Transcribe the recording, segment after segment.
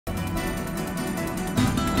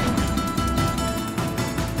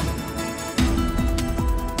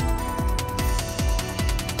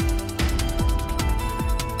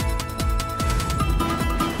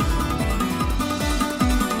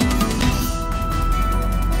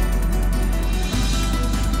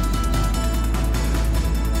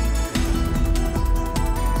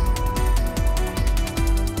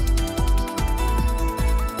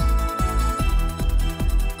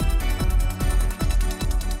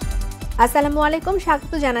আসসালামু আলাইকুম,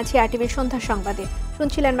 স্বাগত জানাচ্ছি আরটিভির সন্ধ্যা সংবাদে।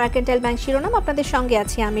 শুনছিলেন মার্কেন্টাইল ব্যাংক শিরোনাম। আপনাদের সঙ্গে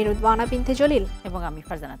আছি আমি রুদওয়ানা বিনতে জলিল এবং আমি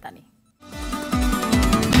ফারজানা তানি।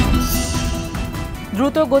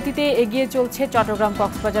 দ্রুত গতিতে এগিয়ে চলছে চট্টগ্রাম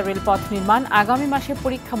কক্সবাজার রেলপথ নির্মাণ, আগামী মাসে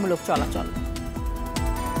পরীক্ষামূলক চলাচল।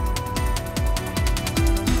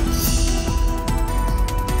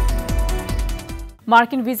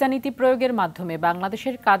 মার্কিন ভিসা নীতি প্রয়োগের মাধ্যমে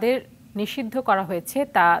বাংলাদেশের কাদের নিষিদ্ধ করা হয়েছে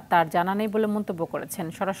তা তার জানা নেই বলে মন্তব্য করেছেন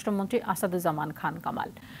স্বরাষ্ট্রমন্ত্রী আসাদুজ্জামান খান কামাল।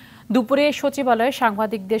 দুপুরে সচিবালয়ে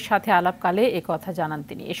সাংবাদিকদের সাথে আলাপকালে একথা জানান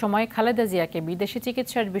তিনি। এ সময় খালেদা জিয়াকে বিদেশে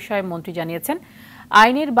চিকিৎসার বিষয়ে মন্ত্রী জানিয়েছেন,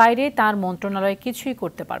 আইনের বাইরে তার মন্ত্রণালয় কিছুই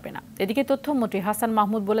করতে পারবে না। এদিকে তথ্যমন্ত্রী হাসান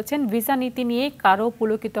মাহমুদ বলেছেন, ভিসা নীতি নিয়ে কারো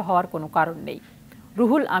পুলকিত হওয়ার কোনো কারণ নেই।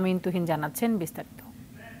 রুহুল আমিন তুহিন জানাচ্ছেন বিস্তারিত।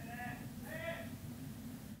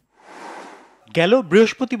 গেল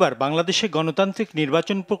বৃহস্পতিবার বাংলাদেশে গণতান্ত্রিক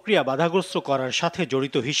নির্বাচন প্রক্রিয়া বাধাগ্রস্ত করার সাথে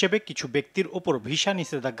জড়িত হিসেবে কিছু ব্যক্তির ওপর ভিসা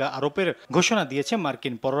নিষেধাজ্ঞা আরোপের ঘোষণা দিয়েছে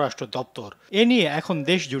মার্কিন পররাষ্ট্র দপ্তর। এ নিয়ে এখন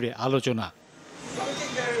দেশ জুড়ে আলোচনা।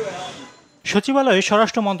 সচিবালয়ে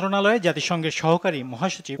স্বরাষ্ট্র মন্ত্রণালয়ে জাতিসংঘের সহকারী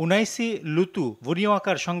মহাসচিব উনাইসি লুতু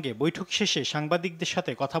বুনিওয়াকার সঙ্গে বৈঠক শেষে সাংবাদিকদের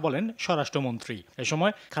সাথে কথা বলেন স্বরাষ্ট্রমন্ত্রী। এ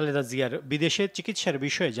সময় খালেদা জিয়ার বিদেশে চিকিৎসার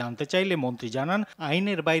বিষয়ে জানতে চাইলে মন্ত্রী জানান,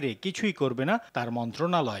 আইনের বাইরে কিছুই করবে না তার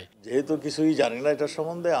মন্ত্রণালয়। যেহেতু কিছুই জানি না এটা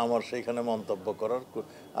সম্বন্ধে, আমার সেইখানে মন্তব্য করার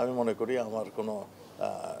আমি মনে করি আমার কোনো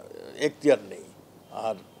এখতিয়ার নেই।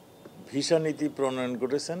 আর ভিসা নীতি প্রণয়ন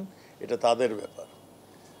করেছেন, এটা তাদের ব্যাপার।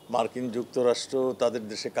 মার্কিন যুক্তরাষ্ট্র তাদের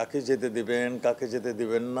দেশে কাকে যেতে দিবেন কাকে যেতে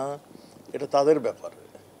দিবেন না, এটা তাদের ব্যাপার।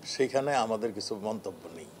 সেখানে আমাদের কিছু মন্তব্য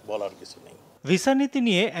নেই, বলার কিছু নেই। ভিসা নীতি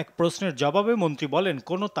নিয়ে এক প্রশ্নের জবাবে মন্ত্রী বলেন,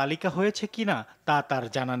 কোনো তালিকা হয়েছে কিনা তা তার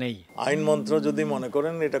জানা নেই। আইন মন্ত্র যদি মনে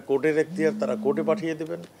করেন এটা কোর্টের এখতিয়ার, তারা কোর্টে পাঠিয়ে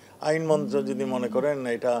দেবেন। আইন মন্ত্র যদি মনে করেন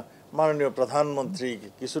এটা মাননীয় প্রধানমন্ত্রী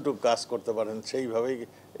কিছুটুকু কাজ করতে পারেন, সেইভাবেই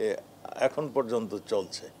এখন পর্যন্ত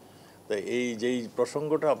চলছে। তো এই যেই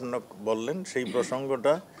প্রসঙ্গটা আপনারা বললেন, সেই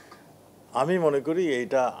প্রসঙ্গটা আমি মনে করি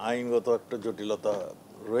এইটা আইনগত একটা জটিলতা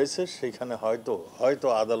রয়েছে। সেইখানে হয়তো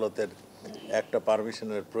আদালতের একটা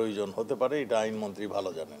পারমিশনের প্রয়োজন হতে পারে, এটা আইনমন্ত্রী ভালো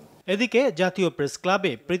জানেন। এদিকে জাতীয় প্রেস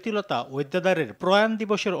ক্লাবে প্রীতিলতা ওয়েদ্দাদারের প্রয়াণ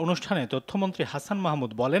দিবসের অনুষ্ঠানে তথ্যমন্ত্রী হাসান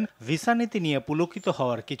মাহমুদ বলেন, ভিসা নীতি নিয়ে পুলকিত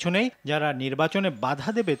হওয়ার কিছু নেই। যারা নির্বাচনে বাধা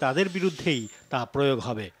দেবে তাদের বিরুদ্ধেই তা প্রয়োগ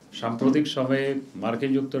হবে। সাম্প্রতিক সময়ে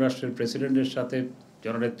মার্কিন যুক্তরাষ্ট্রের প্রেসিডেন্টের সাথে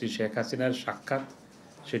জননেত্রী শেখ হাসিনার সাক্ষাৎ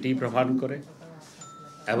সেটি প্রমাণ করে,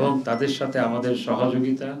 এবং তাদের সাথে আমাদের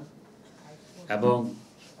সহযোগিতা এবং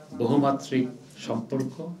বহুমাত্রিক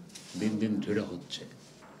সম্পর্ক দিন দিন দৃঢ় হচ্ছে।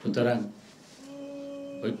 সুতরাং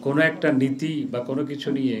ওই কোনো একটা নীতি বা কোনো কিছু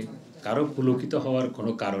নিয়ে কারো পুলকিত হওয়ার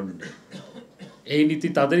কোনো কারণ নেই। এই নীতি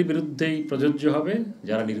তাদের বিরুদ্ধেই প্রযোজ্য হবে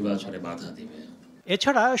যারা নির্বাচনে বাধা দিবে।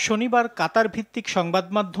 এছাড়া শনিবার কাতার ভিত্তিক সংবাদ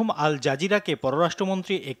মাধ্যম আল জাজিরাকে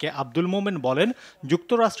পররাষ্ট্রমন্ত্রী একে আব্দুল মোমেন বলেন,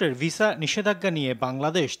 যুক্তরাষ্ট্রের ভিসা নিষেধাজ্ঞা নিয়ে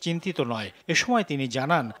বাংলাদেশ চিন্তিত নয়। এ সময় তিনি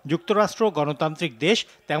জানান, যুক্তরাষ্ট্র গণতান্ত্রিক দেশ,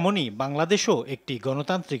 তেমনি বাংলাদেশও একটি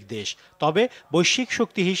গণতান্ত্রিক দেশ। তবে বৈশ্বিক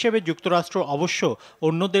শক্তি হিসেবে যুক্তরাষ্ট্র অবশ্য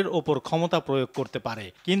অন্যদের ওপর ক্ষমতা প্রয়োগ করতে পারে,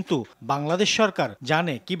 কিন্তু বাংলাদেশ সরকার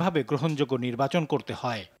জানে কিভাবে গ্রহণযোগ্য নির্বাচন করতে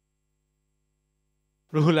হয়।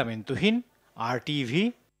 রুহুল আমিন তুহিন, আরটিভি।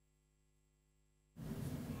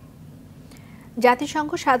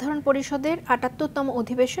 জাতিসংঘ সাধারণ পরিষদের ৭৮তম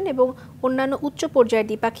অধিবেশন এবং অন্যান্য উচ্চ পর্যায়ের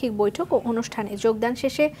দ্বিপাক্ষিক বৈঠক ও অনুষ্ঠানে যোগদান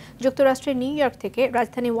শেষে যুক্তরাষ্ট্রের নিউ ইয়র্ক থেকে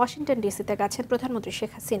রাজধানী ওয়াশিংটন ডিসিতে গেছেন প্রধানমন্ত্রী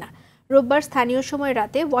শেখ হাসিনা। রোববার স্থানীয় সময়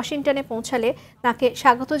রাতে ওয়াশিংটনে পৌঁছালে তাকে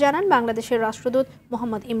স্বাগত জানান বাংলাদেশের রাষ্ট্রদূত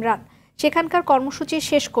মোহাম্মদ ইমরান। সেখানকার কর্মসূচি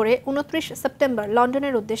শেষ করে ২৯ সেপ্টেম্বর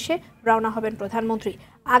লন্ডনের উদ্দেশ্যে রওনা হবেন প্রধানমন্ত্রী।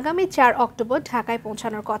 আগামী ৪ অক্টোবর ঢাকায়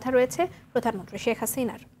পৌঁছানোর কথা রয়েছে প্রধানমন্ত্রী শেখ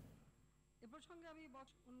হাসিনার।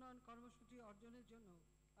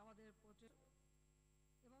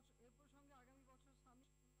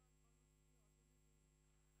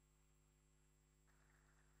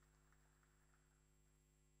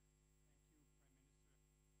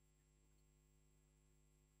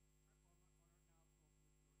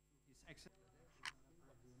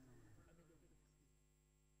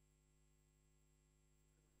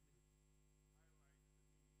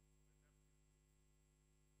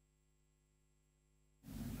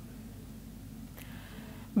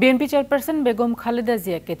 বিএনপি চেয়ারপারসন বেগম খালেদা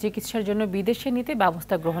জিয়াকে চিকিৎসার জন্য বিদেশে নিতে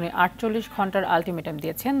ব্যবস্থা গ্রহণে ৪৮ ঘণ্টার আলটিমেটাম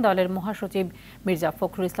দিয়েছেন দলের মহাসচিব মির্জা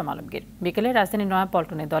ফখরুল ইসলাম আলমগীর। বিকেলে রাজধানীর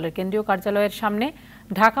নয়াপল্টনে দলের কেন্দ্রীয় কার্যালয়ের সামনে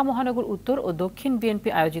ঢাকা মহানগর উত্তর ও দক্ষিণ বিএনপি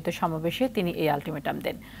আয়োজিত সমাবেশে তিনি এই আলটিমেটাম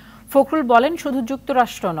দেন। ফখরুল বলেন, শুধু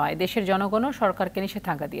যুক্তরাষ্ট্র নয়, দেশের জনগণও সরকারকে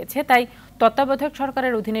নিষেধাজ্ঞা দিয়েছে, তাই তত্ত্বাবধায়ক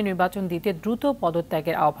সরকারের অধীনে নির্বাচন দিতে দ্রুত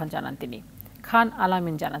পদত্যাগের আহ্বান জানান তিনি। খান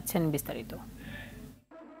আলামিন জানাচ্ছেন বিস্তারিত।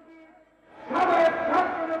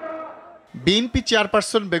 বিএনপি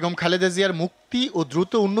চেয়ারপারসন বেগম খালেদা জিয়ার মুক্তি ও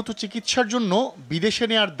দ্রুত উন্নত চিকিৎসার জন্য বিদেশে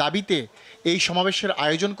নেয়ার দাবিতে এই সমাবেশের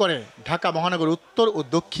আয়োজন করে ঢাকা মহানগর উত্তর ও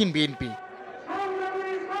দক্ষিণ বিএনপি।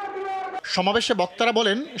 সমাবেশে বক্তারা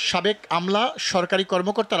বলেন, সাবেক আমলা সরকারি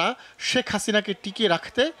কর্মকর্তারা শেখ হাসিনাকে টিকিয়ে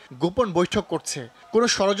রাখতে গোপন বৈঠক করছে। কোনো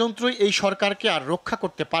ষড়যন্ত্রই এই সরকারকে আর রক্ষা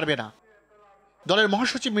করতে পারবে না। দলের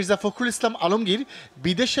মহাসচিব মির্জা ফখরুল ইসলাম আলমগীর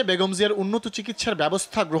বিদেশে বেগম জিয়ার উন্নত চিকিৎসার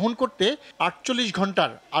ব্যবস্থা গ্রহণ করতে 48 ঘন্টার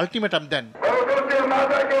আলটিমেটাম দেন।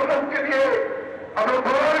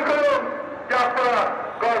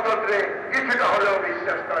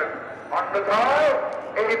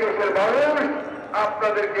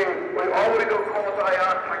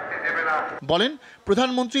 বলেন,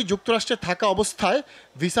 প্রধানমন্ত্রী যুক্তরাষ্ট্রে থাকা অবস্থায়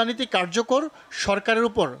ভিসা নীতি কার্যকর, সরকারের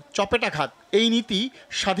উপর চপেটাঘাত। এই নীতি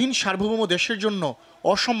স্বাধীন সার্বভৌম দেশের জন্য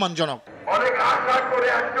অসম্মানজনক। অনেক আশা করে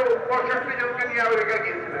 165 জনকে নিয়ে আমেরিকা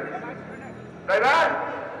গিয়েছিলেন, তাই না?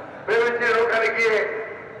 ভেবেছেন ওখানে গিয়ে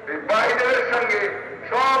বাইডেনের সঙ্গে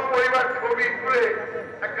সব পরিবার ছবি তুলে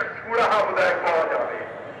একটা সুরাহা বোধহয় পাওয়া যাবে।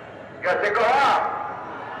 গেছে করা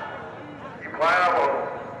কি ভয়াবহ!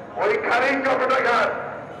 ওইখানেই চপেটাঘাত।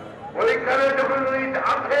 ওইখানে যখন উনি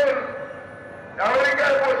আছেন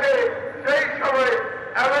আমেরিকায় বসে, সেই সময়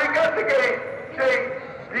আমেরিকা থেকে সেই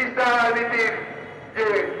ভিসা নীতির যে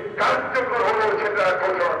কার্যকর হলো সেটা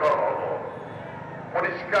ঘোষণা করা হলো।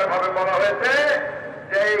 পরিষ্কার ভাবে বলা হয়েছে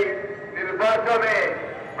যে এই নির্বাচনে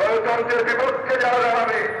গণতন্ত্রের বিপক্ষে যারা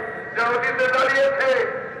দাঁড়াবে, যারা অতীতে দাঁড়িয়েছে,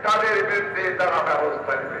 তাদের বিরুদ্ধে তারা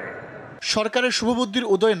ব্যবস্থা নেবে। সরকারের শুভবুদ্ধির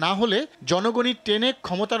উদয় না হলে জনগণই টেনে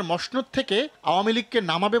ক্ষমতার মসনদ থেকে আওয়ামী লীগকে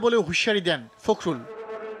নামাবে বলে হুঁশিয়ারি দেন ফখরুল।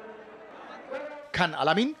 খান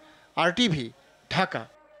আলামিন, আরটিভি, ঢাকা।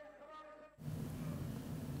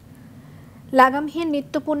 লাগামহীন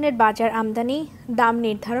নিত্যপণ্যের বাজার আমদানি, দাম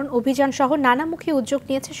নির্ধারণ অভিযান সহ নানামুখী উদ্যোগ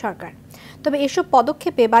নিয়েছে সরকার। তবে এসব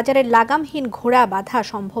পদক্ষেপে বাজারের লাগামহীন ঘোড়া বাঁধা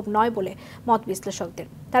সম্ভব নয় বলে মত বিশ্লেষকদের।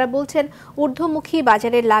 তারা বলছেন, ঊর্ধ্বমুখী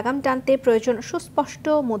বাজারের লাগাম টানতে প্রয়োজন সুস্পষ্ট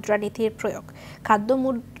মুদ্রানীতির প্রয়োগ। খাদ্য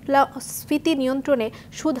মূল্যস্ফীতি নিয়ন্ত্রণে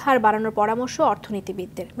সুদ হার বাড়ানোর পরামর্শ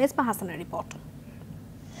অর্থনীতিবিদদের। মেজবা হাসানের রিপোর্ট।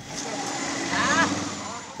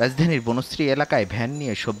 রাজধানীর বনশ্রী এলাকায় ভ্যান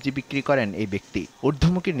নিয়ে সবজি বিক্রি করেন এই ব্যক্তি।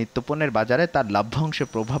 ঊর্ধ্বমুখী নিত্যপণ্যের বাজারে তার লভ্যাংশে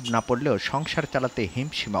প্রভাব না পড়লেও সংসার চালাতে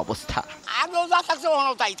হিমশিম অবস্থা। আগেও যা থাকছে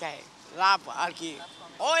ওনাও তাই থাকে, লাভ আর কি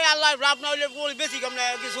ওই আল্লাহ লাভ না হইলে বেশি কম না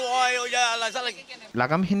কিছু হয়, ওই আল্লাহ চালাই।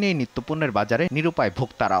 লাগামহীন এই নিত্যপণ্যের বাজারে নিরুপায়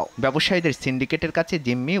ভোক্তারাও। ব্যবসায়ীদের সিন্ডিকেটের কাছে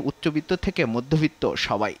জিম্মি উচ্চবিত্ত থেকে মধ্যবিত্ত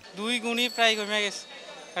সবাই। 2 গুণই প্রায় কমে গেছে,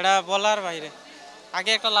 এটা বলার বাইরে।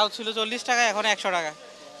 আগে একটা লাউ ছিল 40 টাকা, এখন 100 টাকা।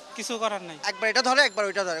 কিছু করার নাই, একবার এটা ধরে একবার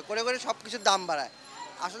ওইটা ধরে করে করে সবকিছুর দাম বাড়ায়।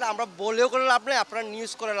 আসলে আমরা বলেও করে লাভ নেই, আপনারা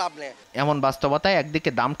নিউজ করে লাভ নেই। এমন বাস্তবতায় একদিকে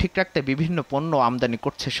দাম ঠিক রাখতে বিভিন্ন পণ্য আমদানি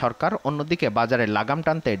করছে সরকার, অন্যদিকে বাজারে লাগাম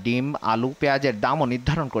টানতে ডিম, আলু, পেঁয়াজের দামও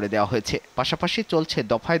নির্ধারণ করে দেওয়া হয়েছে। পাশাপাশি চলছে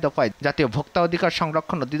দফায় দফায় জাতীয় ভোক্তা অধিকার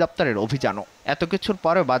সংরক্ষণ অধিদপ্তরের অভিযানও। এত কিছুর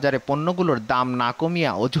পরে বাজারে পণ্যগুলোর দাম না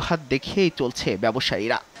কমিয়ে অজুহাত দেখিয়েই চলছে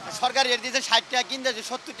ব্যবসায়ীরা। সরকার রেট দিতে 60 টাকা কিনতে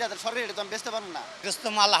 70 টাকা, সরকার রেট তো আমি বেচতে পারবো না। তো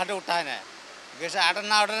মাল হাটে উঠায় না, আটা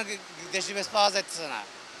না ওটা দেশি বেশ পাওয়া যাচ্ছে না।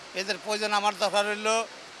 এদের প্রয়োজন আমার দরকার হইলো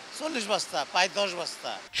 40 বস্তা, প্রায় 10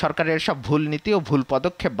 বস্তা। সরকারের সব ভুল নীতি ও ভুল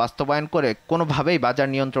পদক্ষেপ বাস্তবায়ন করে কোনোভাবেই বাজার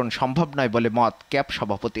নিয়ন্ত্রণ সম্ভব নয় বলে মত ক্যাব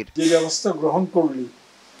সভাপতির। যে ব্যবস্থা গ্রহণ করলে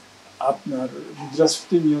আপনার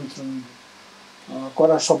মুদ্রাস্ফীতি নিয়ন্ত্রণ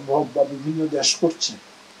করা সম্ভব বা বিভিন্ন দেশ করছে,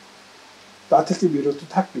 তা থেকে বিরত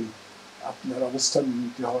থাকলে আপনার অবস্থান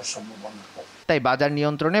উন্নতি হওয়ার সম্ভাবনা কম। তাই বাজার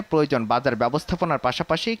নিয়ন্ত্রণে প্রয়োজন বাজার ব্যবস্থাপনার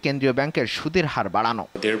পাশাপাশি কেন্দ্রীয় ব্যাংকের সুদের হার বাড়ানো।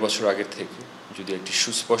 1.5 বছর আগে থেকে যদি একটি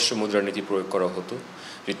সুস্পষ্ট মুদ্রানীতি প্রয়োগ করা হতো,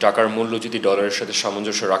 যদি টাকার মূল্য যদি ডলারের সাথে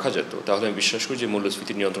সামঞ্জস্য রাখা যেত, তাহলে আমি বিশ্বাস করি যে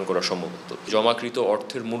মূল্যস্ফীতি নিয়ন্ত্রণ করা সম্ভব হতো। জমাকৃত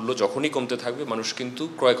অর্থের মূল্য যখনই কমতে থাকবে, মানুষ কিন্তু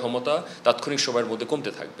ক্রয় ক্ষমতা তাৎক্ষণিক সময়ের মধ্যে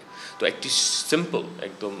কমতে থাকবে। তো একটি সিম্পল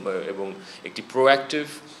একদম এবং একটি proactive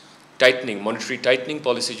tightening, monetary tightening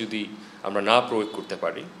policy যদি আমরা না প্রয়োগ করতে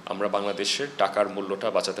পারি, আমরা বাংলাদেশের টাকার মূল্যটা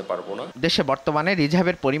বাঁচাতে পারবো না। দেশে বর্তমানে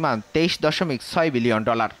রিজার্ভের পরিমাণ 23.6 বিলিয়ন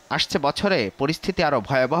ডলার। আসছে বছরে পরিস্থিতি আরো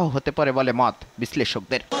ভয়াবহ হতে পারে বলে মত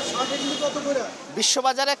বিশ্লেষকদের।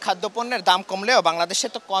 বিশ্ববাজারে খাদ্যপণ্যের দাম কমলেও বাংলাদেশে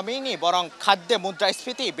তো কমেইনি, বরং খাদ্যে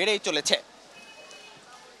মুদ্রাস্ফীতি বেড়েই চলেছে।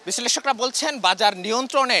 বিশ্লেষকরা বলছেন, বাজার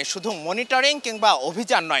নিয়ন্ত্রণে শুধু মনিটরিং কিংবা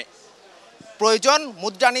অভিযান নয়, প্রয়োজন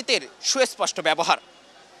মুদ্রানীতির সুস্পষ্ট ব্যবহার।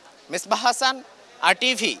 মেজবাহ হাসান,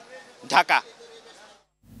 আরটিভি, ঢাকা।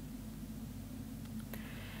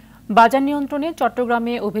 বাজার নিয়ন্ত্রণে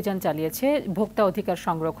চট্টগ্রামে অভিযান চালিয়েছে ভোক্তা অধিকার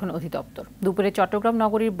সংরক্ষণ অধিদপ্তর। দুপুরে চট্টগ্রাম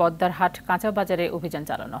নগরীর বদ্দারহাট কাঁচা বাজারে অভিযান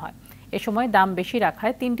চালানো হয়। এ সময় দাম বেশি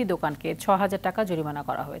রাখায় 3টি দোকানকে 6,000 টাকা জরিমানা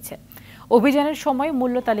করা হয়েছে। অভিযানের সময়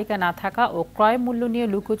মূল্য তালিকা না থাকা ও ক্রয় মূল্য নিয়ে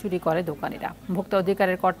লুকোচুরি করে দোকানিরা। ভোক্তা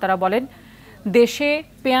অধিকারের কর্তারা বলেন, দেশে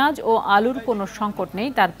পেঁয়াজ ও আলুর কোনো সংকট নেই,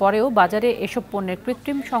 তারপরেও বাজারে এসব পণ্যের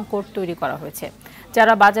কৃত্রিম সংকট তৈরি করা হয়েছে।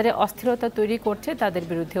 যারা বাজারে অস্থিরতা তৈরি করছে তাদের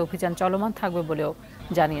বিরুদ্ধে অভিযান চলমান থাকবে বলেও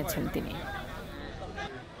জানিয়েছেন তিনি।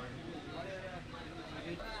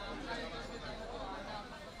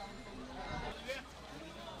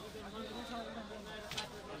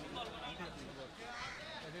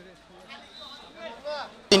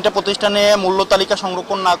 তিনটা প্রতিষ্ঠানে মূল্য তালিকা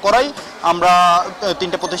সংরক্ষণ না করাই আমরা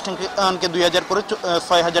তিনটা প্রতিষ্ঠানকে 2000 করে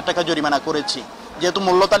 6000 টাকা জরিমানা করেছি। যেহেতু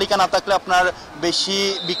মূল্য তালিকা না থাকলে আপনার বেশি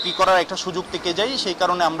বিক্রি করার একটা সুযোগ থেকে যায়, সেই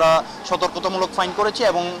কারণে আমরা সতর্কতামূলক ফাইন করেছি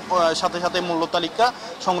এবং সাথে সাথে মূল্য তালিকা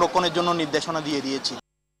সংরক্ষণের জন্য নির্দেশনা দিয়ে দিয়েছি।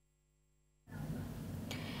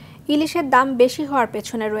 ইলিশের দাম বেশি হওয়ার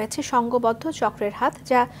পেছনে রয়েছে সংঘবদ্ধ চক্রের হাত,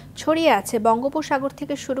 যা ছড়িয়ে আছে বঙ্গোপসাগর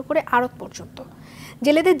থেকে শুরু করে আড়ত পর্যন্ত।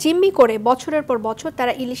 জেলেদের জিম্মি করে বছরের পর বছর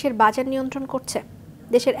তারা ইলিশের বাজার নিয়ন্ত্রণ করছে।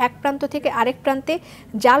 দেশের এক প্রান্ত থেকে আরেক প্রান্তে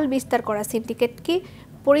জাল বিস্তার করা সিন্ডিকেটকে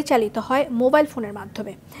পরিচালিত হয় মোবাইল ফোনের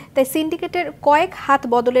মাধ্যমে। তাই সিন্ডিকেটের কয়েক হাত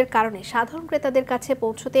বদলের কারণে সাধারণ ক্রেতাদের কাছে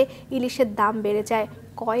পৌঁছতে ইলিশের দাম বেড়ে যায়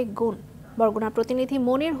কয়েক গুণ। বরগুনা প্রতিনিধি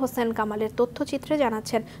মনির হোসেন কামালের তথ্যচিত্রে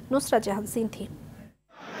জানাচ্ছেন নুসরাত জাহান সিনথি।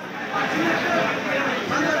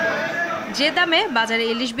 যে দামে বাজারে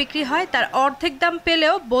ইলিশ বিক্রি হয় তার অর্ধেক দাম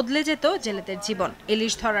পেলেও বদলে যেত জেলেদের জীবন।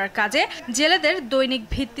 ইলিশ ধরার কাজে জেলেদের দৈনিক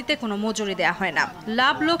ভিত্তিতে কোনো মজুরি দেয়া হয় না।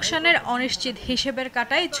 লাভ লোকসানের অনিশ্চিত হিসেবের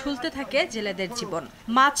কাটায় ঝুলতে থাকে জেলেদের জীবন।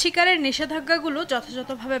 মাছ শিকারের নিষেধাজ্ঞাগুলো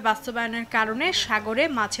যথাযথভাবে বাস্তবায়নের কারণে সাগরে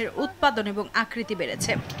মাছের উৎপাদন এবং আকৃতি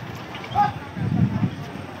বেড়েছে।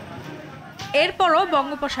 এরপরও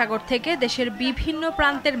বঙ্গোপসাগর থেকে দেশের বিভিন্ন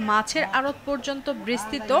প্রান্তের মাছের আড়ত পর্যন্ত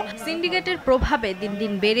বিস্তৃত সিন্ডিকেটের প্রভাবে দিন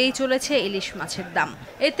দিন বেড়েই চলেছে ইলিশ মাছের দাম।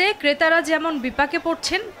 এতে ক্রেতারা যেমন বিপাকে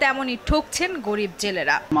পড়ছেন, তেমনই ঠকছেন গরিব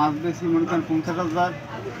জেলেরা। মাছ বেশি মনে করেন 50,000,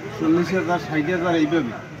 40,000, 60,000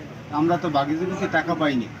 এইভাবে। আমরা তো বাগিজুবিকে টাকা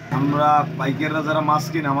পাইনি। আমরা পাইকাররা যারা মাছ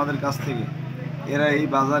কিনে আমাদের কাছ থেকে, এরা এই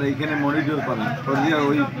বাজার এইখানে মনিটর করেন, করিয়ে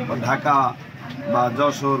ওই ঢাকা বা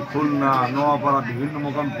যশোর, খুলনা, নোয়াপাড়া বিভিন্ন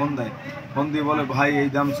মোকাম ফোন দেয়। ফোন দিয়ে বলে ভাই এই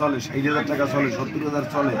দাম চলে, 60,000 টাকা চলে, 70,000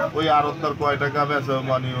 চলে। ওই আড়তদার কয় টাকা বেচে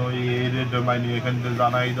মানে ওই রেট মানে এখান থেকে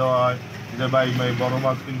জানাই দেওয়া হয় যে ভাই বড়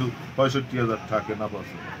মাছ কিন্তু 65,000 থাকে না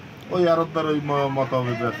বছর। ওই আড়তদার ওই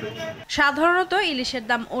মোতাবেক বেচে। সাধারণত ইলিশের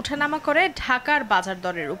দাম ওঠানামা করে ঢাকার বাজার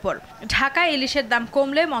দরের উপর। ঢাকায় ইলিশের দাম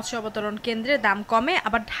কমলে মৎস্য অবতরণ কেন্দ্রে দাম কমে,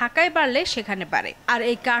 আবার ঢাকায় বাড়লে সেখানে বাড়ে। আর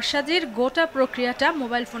এই কারসাজির গোটা প্রক্রিয়াটা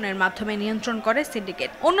মোবাইল ফোনের মাধ্যমে নিয়ন্ত্রণ করে সিন্ডিকেট।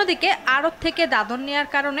 অন্যদিকে আড়ত থেকে দাদন নেয়ার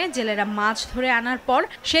কারণে জেলেরা মাছ ধরে আনার পর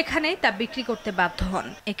সেখানেই তা বিক্রি করতে বাধ্য হন।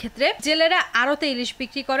 এক্ষেত্রে জেলেরা আড়তে ইলিশ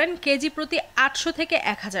বিক্রি করেন কেজি প্রতি 800 থেকে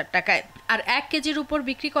 1000 টাকায়, আর 1 কেজির উপর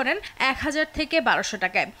বিক্রি করেন 1000 থেকে 1200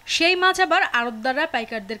 টাকায়। সেই মাছ আবার আড়তদাররা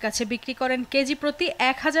পাইকারদের কাছে বিক্রি করেন কেজি প্রতি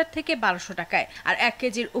 1000 থেকে 1200 টাকায়, আর 1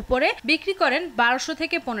 কেজির উপরে বিক্রি করেন 1200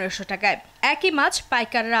 থেকে 1500 টাকায়। একই মাছ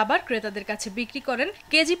পাইকাররা আবার ক্রেতাদের কাছে বিক্রি করেন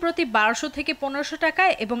কেজি প্রতি 1200 থেকে 1500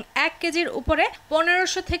 টাকায় এবং 1 কেজির উপরে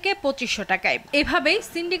 1500 থেকে 2500 টাকায়। এভাবেই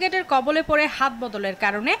সিন্ডিকেটের কবলে পড়ে হাত বদলের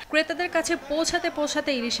কারণে ক্রেতাদের কাছে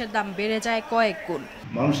পৌঁছাতে ইলিশের দাম বেড়ে যায় কয়েক গুণ।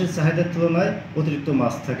 মানুষের চাহিদার তুলনায় অতিরিক্ত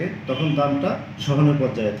মাছ থাকে, তখন দামটা সহনীয়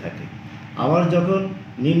পর্যায়ে থাকে। আবার যখন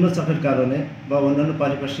নিম্নচাপের কারণে বা অন্যান্য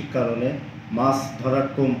পারিপার্শ্বিক কারণে মাছ ধরার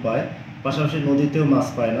কম পায়, পাশাপাশি নদীতেও মাছ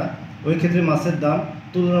পায় না, ওই ক্ষেত্রে মাছের দাম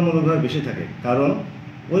তুলনামূলকভাবে বেশি থাকে। কারণ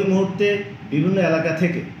ওই মুহূর্তে বিভিন্ন এলাকা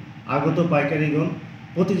থেকে আগত পাইকারিগণ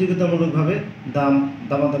প্রতিযোগিতামূলকভাবে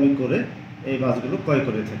দামাদামি করে এই মাছগুলো ক্রয়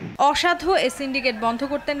করে থাকে। অসাধু এই সিন্ডিকেট বন্ধ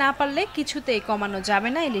করতে না পারলে কিছুতেই কমানো যাবে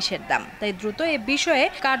না ইলিশের দাম। তাই দ্রুত এ বিষয়ে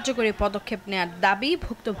কার্যকরী পদক্ষেপ নেওয়ার দাবি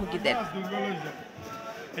ভুক্তভোগীদের।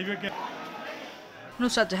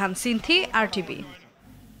 নুসরাত জাহান সিনথি, আরটিভি।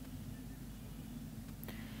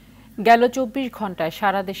 গেল 24 ঘন্টায়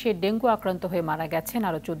সারা দেশে ডেঙ্গু আক্রান্ত হয়ে মারা গেছেন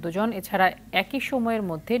আরও 14 জন। এছাড়া একই সময়ের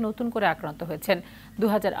মধ্যে নতুন করে আক্রান্ত হয়েছেন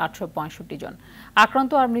 2865 জন।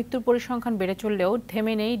 আক্রান্ত আর মৃত্যুর পরিসংখ্যান বেড়ে চললেও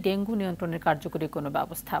থেমে নেই ডেঙ্গু নিয়ন্ত্রণের কার্যকরী কোনো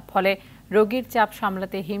ব্যবস্থা। ফলে রোগীর চাপ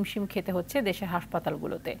সামলাতে হিমশিম খেতে হচ্ছে দেশের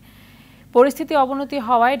হাসপাতালগুলোতে। পরিস্থিতি অবনতি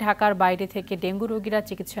হওয়ায় ঢাকার বাইরে থেকে ডেঙ্গু রোগীরা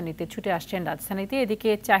চিকিৎসা নিতে ছুটে আসছেন রাজধানীতে। এদিকে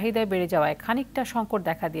চাহিদা বেড়ে যাওয়ায় খানিকটা সংকট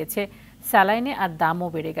দেখা দিয়েছে স্যালাইনে, আর দামও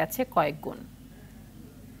বেড়ে গেছে কয়েক গুণ।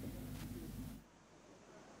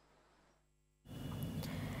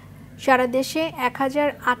 সারা দেশে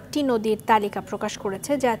 1008টি নদীর তালিকা প্রকাশ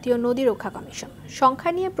করেছে জাতীয় নদী রক্ষা কমিশন।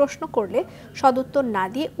 সংখ্যা নিয়ে প্রশ্ন করলে সদুত্তর না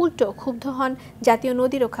দিয়ে উল্টো ক্ষুব্ধ হন জাতীয়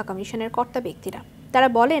নদী রক্ষা কমিশনের কর্তা ব্যক্তিরা। তারা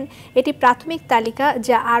বলেন এটি প্রাথমিক তালিকা,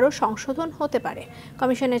 যা আরও সংশোধন হতে পারে।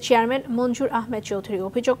 কমিশনের চেয়ারম্যান মঞ্জুর আহমেদ চৌধুরী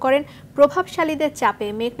অভিযোগ করেন, প্রভাবশালীদের চাপে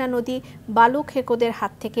মেঘনা নদী বালু খেকোদের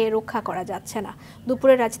হাত থেকে রক্ষা করা যাচ্ছে না।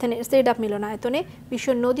 দুপুরে রাজধানীর সেডাপ মিলনায়তনে বিশ্ব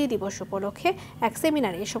নদী দিবস উপলক্ষে এক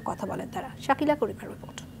সেমিনারে এসব কথা বলেন তারা। শাকিলা করিমের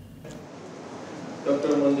রিপোর্ট।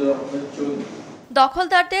 ডক্টর মঞ্জুর আহমেদ চৌধুরী।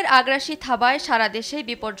 দখলদারদের আগ্রাসী থাবায় সারা দেশে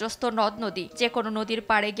বিপর্যস্ত নদ নদী। যে কোনো নদীর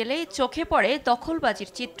পাড়ে গেলেই চোখে পড়ে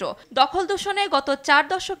দখলবাজির চিত্র। দখল দূষণে গত 4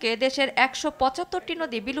 দশকে দেশের 175টি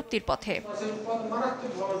নদী বিলুপ্তির পথে।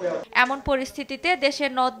 এমন পরিস্থিতিতে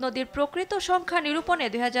দেশের নদ নদীর প্রকৃত সংখ্যা নিরূপণে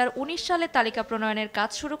 2019 সালে তালিকা প্রণয়নের কাজ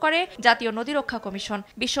শুরু করে জাতীয় নদী রক্ষা কমিশন।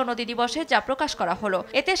 বিশ্ব নদী দিবসে যা প্রকাশ করা হলো,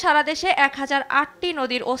 এতে সারা দেশে 1008টি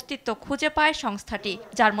নদীর অস্তিত্ব খুঁজে পায় সংস্থাটি,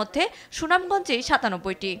 যার মধ্যে সুনামগঞ্জেই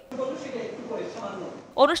 97টি।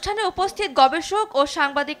 অনুষ্ঠানে উপস্থিত গবেষক ও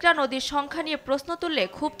সাংবাদিকরা নদীর সংখ্যা নিয়ে প্রশ্ন তুললে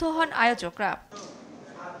ক্ষুব্ধ হন আয়োজকরা।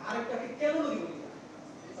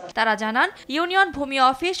 তারা জানান, ইউনিয়ন ভূমি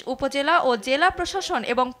অফিস, উপজেলা ও জেলা প্রশাসন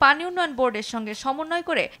এবং পানি উন্নয়ন বোর্ডের সঙ্গে সমন্বয়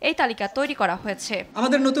করে এই তালিকা তৈরি করা হয়েছে।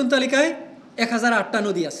 আমাদের নতুন তালিকায় 1008টা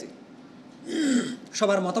নদী আছে।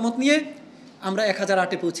 সবার মতামত নিয়ে আমরা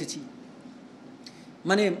 1008-এ পৌঁছেছি।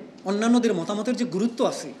 মানে অন্যান্য নদীর মতামতের যে গুরুত্ব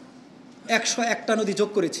আছে, 101টা নদী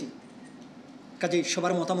যোগ করেছি। কাজেই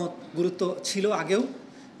সবার মতামত গুরুত্ব ছিল, আগেও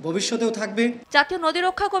ভবিষ্যতেও থাকবে। জাতীয় নদী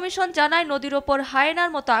রক্ষা কমিশন জানায়, নদীর ওপর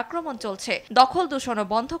হায়েনার মতো আক্রমণ চলছে, দখল দূষণও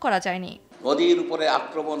বন্ধ করা যায়নি। নদীর উপরে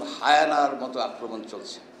আক্রমণ হায়েনার মতো আক্রমণ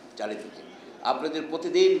চলছে চারিদিকে। আপনাদের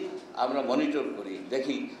প্রতিদিন আমরা মনিটর করি,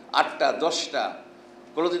 দেখি 8টা 10টা,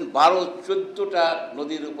 কোনোদিন 12-14টা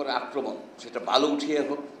নদীর উপরে আক্রমণ, সেটা বালু উঠিয়ে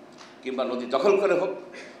হোক কিংবা নদী দখল করে হোক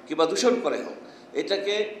কিংবা দূষণ করে হোক,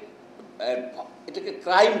 এটাকে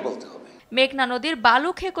ক্রাইম বলতে হবে। মেঘনা নদীর বালু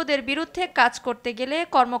খেকোদের বিরুদ্ধে কাজ করতে গেলে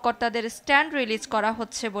কর্মকর্তাদের স্ট্যান্ড রিলিজ করা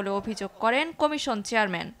হচ্ছে বলে অভিযোগ করেন কমিশন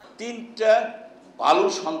চেয়ারম্যান। 3টা বালু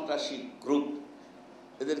সন্ত্রাসী গ্রুপ,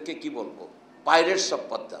 এদেরকে কি বলবো, পাইরেটস অফ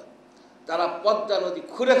পদ্মা, তারা পদ্মা নদী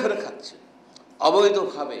খুঁড়ে খুঁড়ে খাচ্ছে,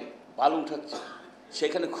 অবৈধভাবে বালু উঠাচ্ছে,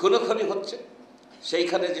 সেখানে খুনোখুনি হচ্ছে।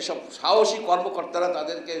 সেইখানে যেসব সাহসী কর্মকর্তারা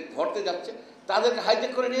তাদেরকে ধরতে যাচ্ছে, তাদেরকে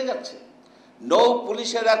হাইজ্যাক করে নিয়ে যাচ্ছে। নৌ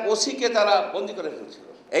পুলিশের এক ওসিকে তারা বন্দী করে ফেলছিল।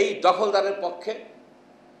 এই দখলদারের পক্ষে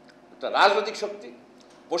একটা রাজনৈতিক শক্তি,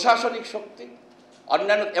 প্রশাসনিক শক্তি,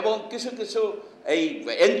 অন্যান্য এবং কিছু কিছু এই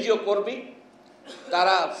এনজিও কর্মী,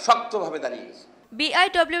 তারা শক্তভাবে দাঁড়িয়ে গেছে।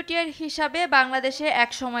 BIWT এর হিসাবে বাংলাদেশে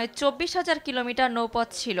এক সময় 24,000 কিলোমিটার নৌপথ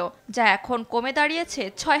ছিল, যা এখন কমে দাঁড়িয়েছে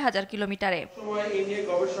 6,000 কিলোমিটারে।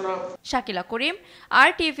 শাকিলা করিম,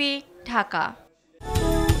 RTV, ঢাকা।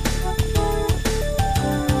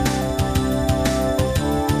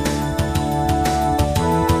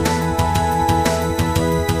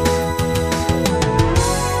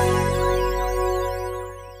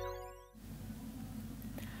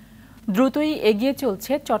 দ্রুতই এগিয়ে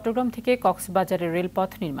চলছে চট্টগ্রাম থেকে কক্সবাজারের রেলপথ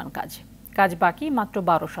নির্মাণ কাজ বাকি মাত্র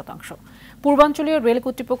 12%। পূর্বাঞ্চলীয় রেল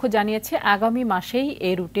কর্তৃপক্ষ জানিয়েছে, আগামী মাসেই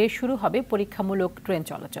এই রুটে শুরু হবে পরীক্ষামূলক ট্রেন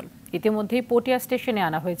চলাচল। ইতিমধ্যেই পটিয়া স্টেশনে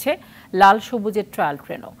আনা হয়েছে লাল সবুজের ট্রায়াল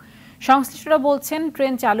ট্রেনও। সংশ্লিষ্টরা বলছেন,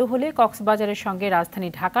 ট্রেন চালু হলে কক্সবাজারের সঙ্গে রাজধানী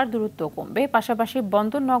ঢাকার দূরত্ব কমবে, পাশাপাশি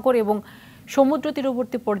বন্দরনগর এবং সমুদ্র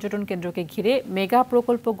তীরবর্তী পর্যটন কেন্দ্রকে ঘিরে মেগা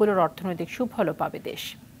প্রকল্পগুলোর অর্থনৈতিক সুফলও পাবে দেশ।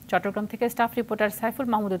 চট্টগ্রাম থেকে স্টাফ রিপোর্টার সাইফুল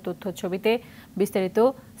মাহমুদের তথ্য ছবিতে বিস্তারিত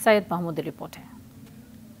সাইয়েদ মাহমুদের রিপোর্টে।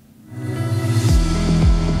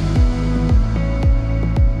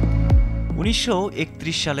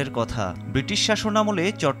 1931 সালের কথা। ব্রিটিশ শাসনামলে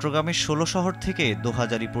চট্টগ্রামের 16 শহর থেকে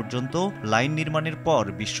দোহাজারী পর্যন্ত লাইন নির্মাণের পর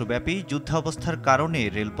বিশ্বব্যাপী যুদ্ধাবস্থার কারণে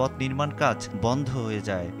রেলপথ নির্মাণ কাজ বন্ধ হয়ে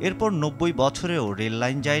যায়। এরপর 90 বছরেও রেল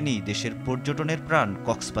লাইন যায়নি দেশের পর্যটনের প্রাণ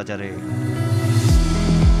কক্সবাজারে।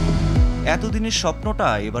 এতদিনের স্বপ্নটা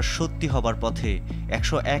এবার সত্যি হবার পথে।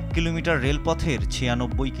 101 কিলোমিটার রেলপথের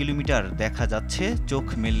 96 কিলোমিটার দেখা যাচ্ছে চোখ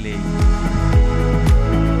মেললেই।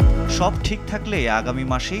 সব ঠিক থাকলে আগামী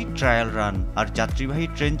মাসেই ট্রায়াল রান, আর যাত্রীবাহী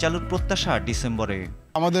ট্রেন চালুর প্রত্যাশা ডিসেম্বরে।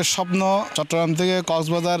 আমাদের স্বপ্ন চট্টগ্রাম থেকে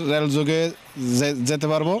কক্সবাজার রেল যোগে যেতে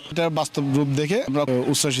পারবো, এটার বাস্তব রূপ দেখে আমরা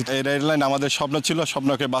উচ্ছ্বসিত। এই রেল লাইন আমাদের স্বপ্ন ছিল,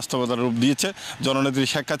 স্বপ্নকে বাস্তবতার রূপ দিয়েছে জননেত্রী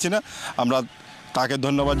শেখ হাসিনা, আমরা তাকে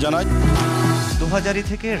ধন্যবাদ জানাই। দোহাজারী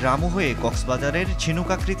থেকে রামু হয়ে কক্সবাজারের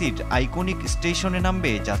ঝিনুকাকৃতির আইকনিক স্টেশনে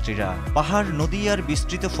নামবে যাত্রীরা। পাহাড়, নদী আর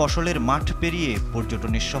বিস্তৃত ফসলের মাঠ পেরিয়ে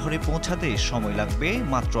পর্যটনের শহরে পৌঁছাতে সময় লাগবে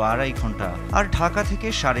মাত্র 2.5 ঘন্টা। আর ঢাকা থেকে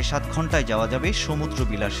 7.5 ঘন্টায় যাওয়া যাবে সমুদ্র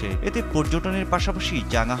বিলাসে। এতে পর্যটনের পাশাপাশি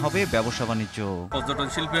জাঙা হবে ব্যবসা বাণিজ্য। পর্যটন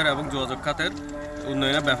শিল্পের এবং যোগাযোগ খাতের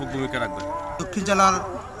উন্নয়নে ব্যাপক ভূমিকা রাখবে। দক্ষিণ জেলার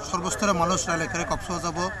সর্বস্তরের মানুষ রেলে করে কক্সবাজার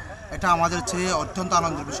যাব, এটা আমাদের চেয়ে অত্যন্ত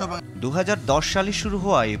আনন্দের বিষয়। 2010 সালে শুরু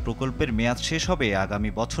হওয়া এই প্রকল্পের মেয়াদ শেষ হবে আগামী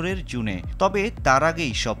বছরের জুনে। তবে তার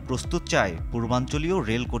আগেই সব প্রস্তুত চায় পূর্বাঞ্চলীয়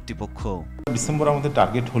রেল কর্তৃপক্ষ। ডিসেম্বর আমাদের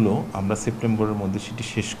টার্গেট হলো, আমরা সেপ্টেম্বরের মধ্যে সেটি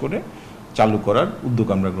শেষ করে চালু করার উদ্যোগ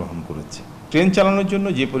আমরা গ্রহণ করেছি। ট্রেন চালানোর জন্য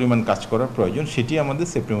যে পরিমাণ কাজ করার প্রয়োজন সেটি আমাদের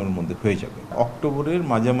সেপ্টেম্বরের মধ্যে হয়ে যাবে। অক্টোবরের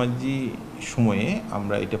মাঝামাঝি সময়ে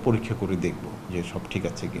আমরা এটা পরীক্ষা করে দেখব যে সব ঠিক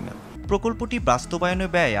আছে কিনা। প্রকল্পটি বাস্তবায়নে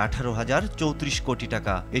ব্যয় 18,034 কোটি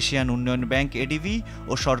টাকা। এশিয়ান উন্নয়ন ব্যাংক এডিবি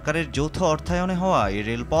ও সরকারের যৌথ অর্থায়নে হওয়া এই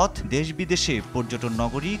রেলপথ দেশ বিদেশে পর্যটন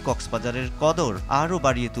নগরী কক্সবাজারের কদর আরও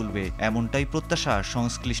বাড়িয়ে তুলবে, এমনটাই প্রত্যাশা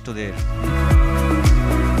সংশ্লিষ্টদের।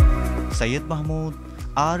 Syed Mahmud,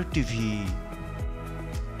 RTV।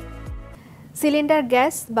 Cylinder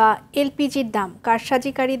gas বা এলপিজির দাম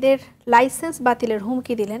কারসাজিকারীদের লাইসেন্স বাতিলের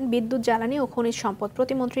হুমকি দিলেন বিদ্যুৎ, জ্বালানি ও খনিজ সম্পদ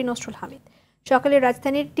প্রতিমন্ত্রী নসরুল হামিদ। সকালে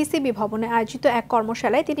রাজধানীর টিসিবি ভবনে আয়োজিত এক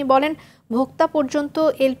কর্মশালায় তিনি বলেন, ভোক্তা পর্যন্ত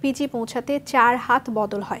এলপিজি পৌঁছাতে 4 হাত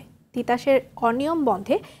বদল হয়। তিতাসের অনিয়ম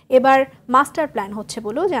বন্ধে এবার মাস্টার প্ল্যান হচ্ছে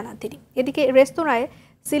বলেও জানান তিনি। এদিকে রেস্তোরাঁয়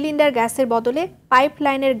সিলিন্ডার গ্যাসের বদলে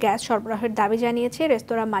পাইপলাইনের গ্যাস সরবরাহের দাবি জানিয়েছে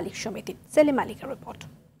রেস্তোরাঁ মালিক সমিতি। সেলিম মালিকের রিপোর্ট।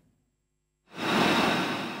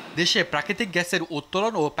 দেশে প্রাকৃতিক গ্যাসের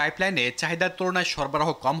উত্তোলন ও পাইপলাইনে চাহিদার তুলনায় সরবরাহ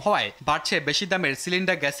কম হওয়ায় বাড়ছে বেশি দামের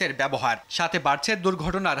সিলিন্ডার গ্যাসের ব্যবহার, সাথে বাড়ছে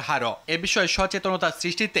দুর্ঘটনার হারও। এ বিষয়ে সচেতনতা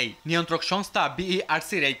সৃষ্টিতেই নিয়ন্ত্রক সংস্থা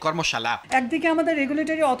বিইআরসির এই কর্মশালা। একদিকে আমাদের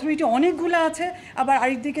রেগুলেটরি অথরিটি অনেকগুলো আছে, আবার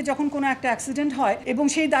আরেকদিকে যখন কোনো একটা অ্যাক্সিডেন্ট হয় এবং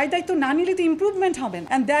সেই দায়িত্ব না নিলে তো ইমপ্রুভমেন্ট হবে না,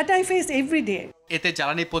 and that I face every day. এতে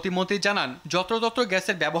জ্বালানি প্রতিমন্ত্রী জানান, যত্রতত্র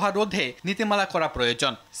গ্যাসের ব্যবহার রোধে নীতিমালা করা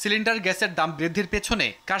প্রয়োজন। সিলিন্ডার গ্যাসের দাম বৃদ্ধির পেছনে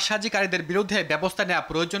কারসাজিকারীদের বিরুদ্ধে ব্যবস্থা নেওয়া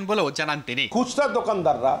প্রয়োজন বলেও জানান তিনি। খুচরা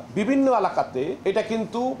দোকানদাররা বিভিন্ন এলাকাতে এটা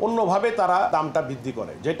কিন্তু অন্যভাবে তারা দামটা বৃদ্ধি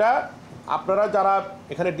করে, যেটা আপনারা যারা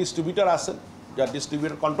এখানে ডিস্ট্রিবিউটর আছেন, যারা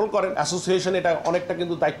ডিস্ট্রিবিউটর কন্ট্রোল করেন, অ্যাসোসিয়েশন, এটা অনেকটা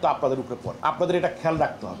কিন্তু দায়িত্ব আপনাদের উপরে পড়ে। আপনাদের এটা খেয়াল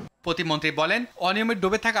রাখতে হবে। প্রতিমন্ত্রী বলেন, অনিয়মিত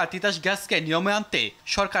ডুবে থাকা তিতাস গ্যাসকে নিয়মে আনতে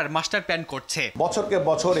সরকার মাস্টার প্ল্যান করছে। বছরকে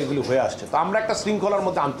বছর এগুলি হয়ে আসছে, তো আমরা একটা শৃঙ্খলার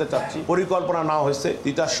মধ্যে আনতে চাচ্ছি। পরিকল্পনা নেওয়া হয়েছে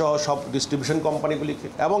তিতাস সহ সব ডিস্ট্রিবিউশন কোম্পানিগুলিকে,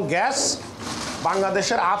 এবং গ্যাস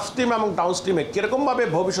বাংলাদেশের আপস্ট্রিম এবং ডাউনস্ট্রিমে কিরকম ভাবে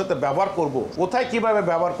ভবিষ্যতে ব্যবহার করব, কোথায় কিভাবে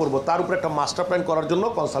ব্যবহার করব, তার উপরে একটা মাস্টার প্ল্যান করার জন্য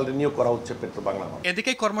কনসালটেন্ট নিয়োগ করা হচ্ছে পেট্রো বাংলা।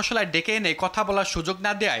 এদিকে কর্মশালায় ডেকে এনে কথা বলার সুযোগ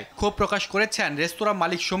না দেওয়ায় ক্ষোভ প্রকাশ করেছেন রেস্তোরাঁ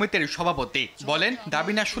মালিক সমিতির সভাপতি। বলেন,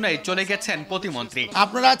 দাবি না শুনেই চলে গেছেন প্রতিমন্ত্রী।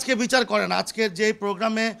 আপনারা আজকে বিচার করেন, আজকের যে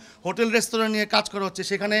প্রোগ্রামে হোটেল রেস্তোরাঁ নিয়ে কাজ করা হচ্ছে,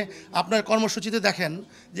 সেখানে আপনার কর্মসূচিতে দেখেন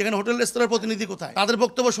যেখানে হোটেল রেস্তোরাঁর প্রতিনিধি কোথায়, তাদের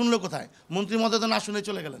বক্তব্য শুনলো কোথায়? মন্ত্রী মহোদয় তো না শুনে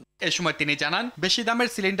চলে গেলেন। এ সময় তিনি জানান, বেশি দামের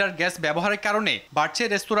সিলিন্ডার গ্যাস ব্যবহারের কারণে বাড়ছে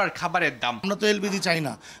রেস্তোরাঁর খাবারের দাম। আমরা তো এলপিজি চাই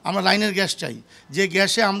না, আমরা লাইনের গ্যাস চাই, যে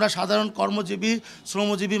গ্যাসে আমরা সাধারণ কর্মজীবী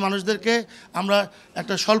শ্রমজীবী মানুষদেরকে আমরা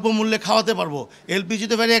একটা স্বল্প মূল্যে খাওয়াতে পারবো। এলপিজি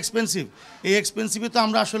তো ভেরি এক্সপেন্সিভ, এই এক্সপেন্সিভে তো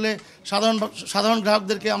আমরা আসলে সাধারণ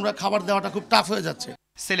গ্রাহকদেরকে আমরা খাবার দেওয়াটা খুব টাফ হয়ে যাচ্ছে।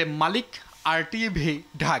 সেলিম মালিক, RTV,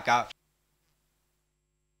 ঢাকা।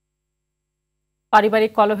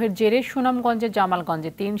 পারিবারিক কলহের জেরে সুনামগঞ্জের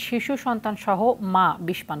জামালগঞ্জে 3 শিশু সন্তান সহ মা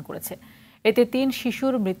বিষ পান করেছে। এতে 3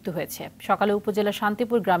 শিশুর মৃত্যু হয়েছে। সকালে উপজেলা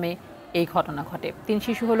শান্তিপুর গ্রামে এই ঘটনা ঘটে। 3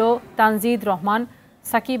 শিশু হলো তানজিদ রহমান,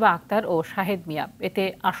 সাকিবা আক্তার ও শাহেদ মিয়া। এতে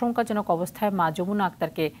আশঙ্কাজনক অবস্থায় মা যমুনা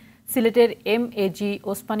আক্তারকে সিলেটের MAG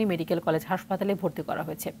ওসমানী মেডিকেল কলেজ হাসপাতালে ভর্তি করা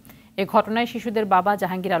হয়েছে। এই ঘটনায় শিশুদের বাবা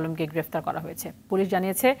জাহাঙ্গীর আলমকে গ্রেফতার করা হয়েছে। পুলিশ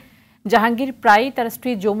জানিয়েছে, জাহাঙ্গীর প্রায়ই তার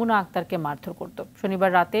স্ত্রী যমুনা আক্তারকে মারধর করত।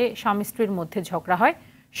 শনিবার রাতে স্বামী স্ত্রীর মধ্যে ঝগড়া হয়।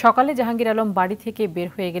 সকালে জাহাঙ্গীর আলম বাড়ি থেকে বের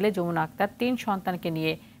হয়ে গেলে যমুনা আক্তার 3 সন্তানকে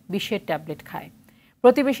নিয়ে বিষের ট্যাবলেট খায়।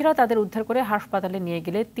 প্রতিবেশীরা তাদের উদ্ধার করে হাসপাতালে নিয়ে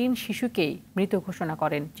গেলে 3 শিশুকেই মৃত ঘোষণা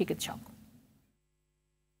করেন চিকিৎসক।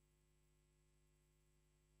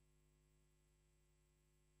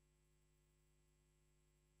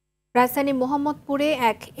 রাজধানী মোহাম্মদপুরে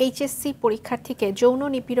এক HSC পরীক্ষার্থীকে যৌন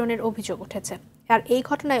নিপীড়নের অভিযোগ উঠেছে, আর এই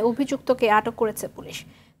ঘটনায় অভিযুক্তকে আটক করেছে পুলিশ।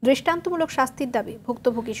 দৃষ্টান্তমূলক শাস্তির দাবি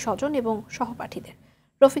ভুক্তভোগীর স্বজন এবং সহপাঠীদের।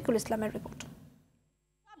 রফিকুল ইসলামের রিপোর্ট।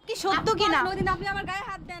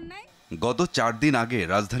 গত 4 দিন আগে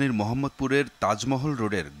রাজধানীর মোহাম্মদপুরের তাজমহল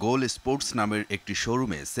রোডের গোল স্পোর্টস নামের একটি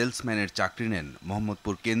শোরুমে সেলসম্যানের চাকরি নেন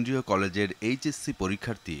মোহাম্মদপুর কেন্দ্রীয় কলেজের HSC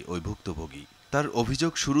পরীক্ষার্থী ওই ভুক্তভোগী। তার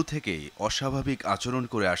অভিযোগ, শুরু থেকেই অস্বাভাবিক আচরণ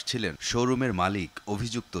করে আসছিলেন শোরুমের মালিক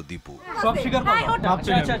অভিযুক্ত দীপু।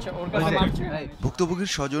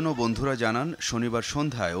 ভুক্তভোগীর স্বজন ও বন্ধুরা জানান, শনিবার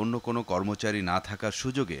সন্ধ্যায় অন্য কোনো কর্মচারী না থাকার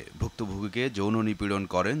সুযোগে ভুক্তভোগীকে যৌন নিপীড়ন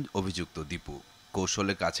করেন অভিযুক্ত দীপু।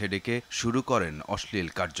 কৌশলে কাছে ডেকে শুরু করেন অশ্লীল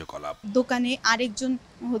কার্যকলাপ। দোকানে আরেকজন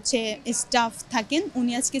স্টাফ থাকেন,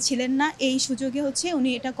 উনি আজকে ছিলেন না, এই সুযোগে উনি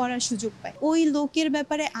এটা করার সুযোগ পায়। ওই লোকের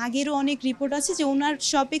ব্যাপারে আগেরও অনেক রিপোর্ট আছে যে ওনার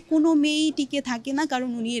শপে কোনো মেয়েই টিকে থাকে না, কারণ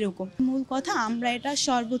উনি এরকম। মূল কথা, আমরা এটা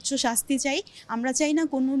সর্বোচ্চ শাস্তি চাই। আমরা চাই না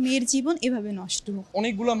কোনো মেয়ের জীবন এভাবে নষ্ট হোক।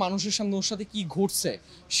 অনেকগুলো মানুষের সামনে ওর সাথে কি ঘটছে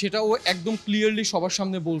সেটা ও একদম ক্লিয়ারলি সবার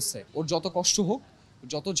সামনে বলছে। ওর যত কষ্ট হোক,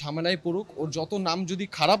 যত ঝামেলায় পড়ুক, ওর যত নাম যদি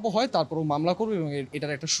খারাপও হয়, তারপরও মামলা করবে এবং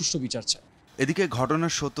এটার একটা সুষ্ঠু বিচার চায়। এদিকে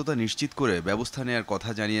ঘটনার সত্যতা নিশ্চিত করে ব্যবস্থা নেওয়ার কথা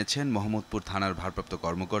জানিয়েছেন মোহাম্মদপুর থানার ভারপ্রাপ্ত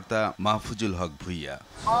কর্মকর্তা মাহফুজুল হক ভুইয়া।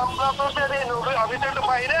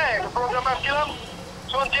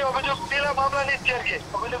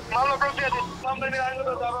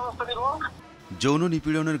 যৌন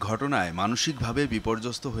নিপীড়নের ঘটনায় মানসিকভাবে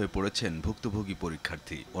বিপর্যস্ত হয়ে পড়েছেন ভুক্তভোগী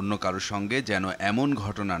পরীক্ষার্থী। অন্য কারোর সঙ্গে যেন এমন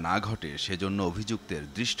ঘটনা না ঘটে সেজন্য অভিযুক্তের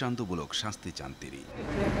দৃষ্টান্তমূলক শাস্তি চান তিনি।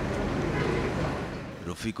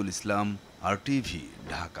 রফিকুল ইসলাম, RTV,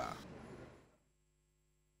 ঢাকা।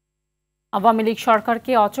 আওয়ামী লীগ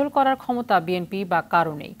সরকারকে অচল করার ক্ষমতা বিএনপি বা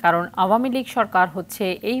কারো নেই, কারণ আওয়ামী লীগ সরকার হচ্ছে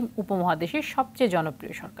এই উপমহাদেশের সবচেয়ে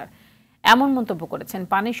জনপ্রিয় সরকার। এমন মন্তব্য করেছেন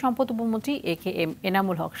পানি সম্পদ উপমন্ত্রী AKM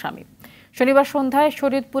এনামুল হক শামীম। শনিবার সন্ধ্যায়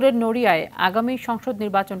শরীয়তপুরের নড়িয়ায় আগামী সংসদ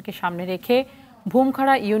নির্বাচনকে সামনে রেখে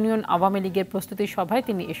ভূমখাড়া ইউনিয়ন আওয়ামী লীগের প্রস্তুতি সভায়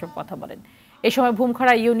তিনি এসব কথা বলেন। এ সময়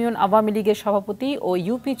ভূমখাড়া ইউনিয়ন আওয়ামী লীগের সভাপতি ও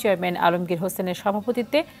ইউপি চেয়ারম্যান আলমগীর হোসেনের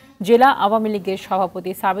সভাপতিত্বে জেলা আওয়ামী লীগের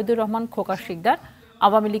সভাপতি সাবেদুর রহমান খোকা শিকদার,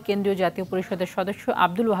 আওয়ামী লীগ কেন্দ্রীয় জাতীয় পরিষদের সদস্য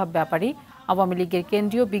আব্দুল ওয়াহাব ব্যাপারী, আওয়ামী লীগের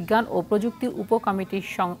কেন্দ্রীয় বিজ্ঞান ও প্রযুক্তি উপকমিটির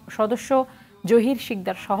সদস্য জহির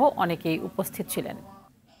শিকদার সহ অনেকেই উপস্থিত ছিলেন।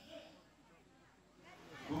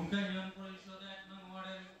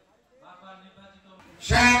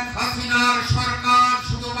 শেখ হাসিনার সরকার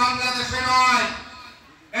শুধু বাংলাদেশে নয়,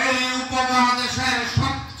 এই উপমহাদেশের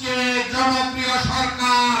সবচেয়ে জনপ্রিয়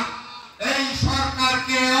সরকার। এই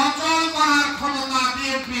সরকারকে অচল করার ক্ষমতা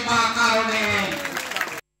বিএনপি বা কারণে।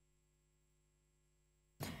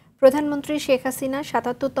 প্রধানমন্ত্রী শেখ হাসিনার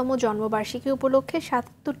 ৭৭তম জন্মবার্ষিকী উপলক্ষে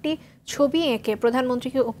 ৭৭টি ছবি এঁকে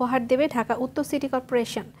প্রধানমন্ত্রীকে উপহার দেবে ঢাকা উত্তর সিটি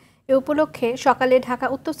কর্পোরেশন। এ উপলক্ষে সকালে ঢাকা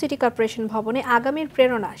উত্তর সিটি কর্পোরেশন ভবনে আগামীর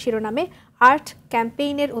প্রেরণা শিরোনামে আর্ট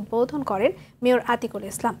ক্যাম্পেইনের উদ্বোধন করেন মেয়র আতিকুল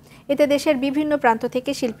ইসলাম। এতে দেশের বিভিন্ন প্রান্ত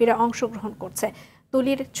থেকে শিল্পীরা অংশগ্রহণ করছে।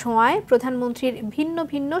 তুলির ছোঁয়ায় প্রধানমন্ত্রীর ভিন্ন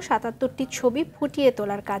ভিন্ন ৭৭টি ছবি ফুটিয়ে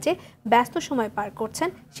তোলার কাজে ব্যস্ত সময় পার করছেন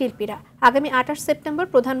শিল্পীরা। আগামী ২৮ সেপ্টেম্বর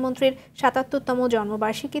প্রধানমন্ত্রীর ৭৭তম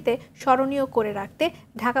জন্মবার্ষিকীতে স্মরণীয় করে রাখতে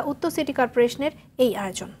ঢাকা উত্তর সিটি কর্পোরেশনের এই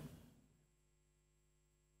আয়োজন।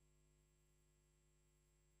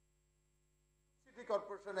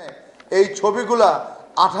 কর্পোরেশনে এই ছবিগুলা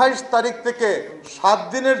 28 তারিখ থেকে 7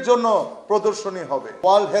 দিনের জন্য প্রদর্শনী হবে।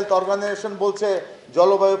 ওয়ার্ল্ড হেলথ অর্গানাইজেশন বলছে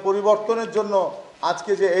জলবায়ু পরিবর্তনের জন্য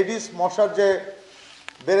আজকে যে এডিস মশার যে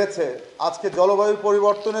বেড়েছে, আজকে জলবায়ু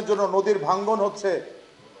পরিবর্তনের জন্য নদীর ভাঙ্গন হচ্ছে,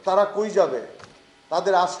 তারা কই যাবে?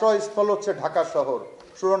 তাদের আশ্রয়স্থল হচ্ছে ঢাকা শহর।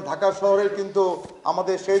 সুতরাং ঢাকা শহরে কিন্তু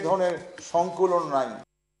আমাদের সেই ধরনের সংকুলন নাই।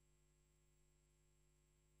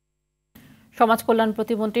 সমাজ কল্যাণ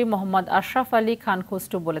প্রতিমন্ত্রী মোহাম্মদ আশরাফ আলী খান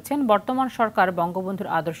খসরু বলেছেন, বর্তমান সরকার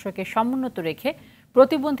বঙ্গবন্ধুর আদর্শকে সমুন্নত রেখে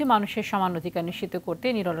প্রতিবন্ধী মানুষের সমান অধিকার নিশ্চিত করতে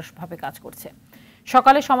নিরলসভাবে কাজ করছে।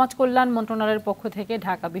 সকালে সমাজ কল্যাণ মন্ত্রণালয়ের পক্ষ থেকে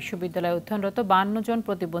ঢাকা বিশ্ববিদ্যালয়ে অধ্যয়নরত 52 জন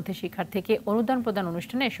প্রতিবন্ধী শিক্ষার্থীকে অনুদান প্রদান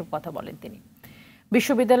অনুষ্ঠানে এসব কথা বলেন তিনি।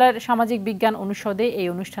 বিশ্ববিদ্যালয়ের সামাজিক বিজ্ঞান অনুষদে এই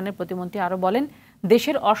অনুষ্ঠানে প্রতিমন্ত্রী আরও বলেন,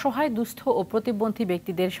 দেশের অসহায় দুস্থ ও প্রতিবন্ধী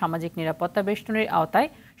ব্যক্তিদের সামাজিক নিরাপত্তা বেষ্টনের আওতায়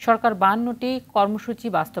সরকার 52টি কর্মসূচি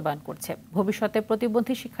বাস্তবায়ন করছে। ভবিষ্যতে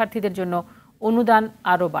প্রতিবন্ধী শিক্ষার্থীদের জন্য অনুদান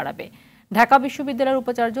আরও বাড়াবে। ঢাকা বিশ্ববিদ্যালয়ের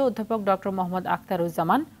উপাচার্য অধ্যাপক ডক্টর মোহাম্মদ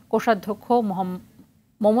আখতারুজ্জামান, কোষাধ্যক্ষ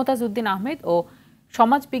মমতাজ উদ্দিন আহমেদ ও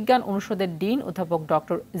সমাজ বিজ্ঞান অনুষদের ডিন অধ্যাপক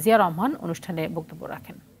ডক্টর জিয়া রহমান অনুষ্ঠানে বক্তব্য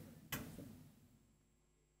রাখেন।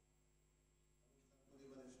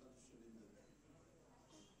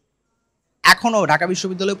 এখনো ঢাকা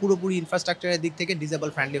বিশ্ববিদ্যালয় পুরোপুরি ইনফ্রাস্ট্রাকচারের দিক থেকে ডিসেবল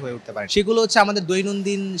ফ্রেন্ডলি হয়ে উঠতে পারে। সেগুলো হচ্ছে আমাদের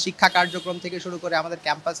দৈনন্দিন শিক্ষা কার্যক্রম থেকে শুরু করে আমাদের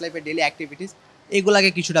ক্যাম্পাস লাইফের ডেইলি অ্যাক্টিভিটিস, এগুলাকে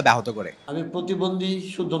কিছুটা ব্যাহত করে। আমি প্রতিবন্ধী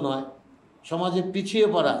শুধু নয়, সমাজে পিছিয়ে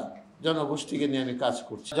পড়া জনগোষ্ঠীকে নিয়ে আমি কাজ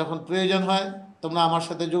করছি। যখন প্রয়োজন হয় তোমরা আমার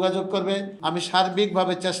সাথে যোগাযোগ করবে। আমি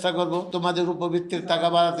সার্বিকভাবে চেষ্টা করব তোমাদের উপবৃত্তির টাকা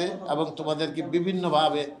বাড়াতে এবং তোমাদেরকে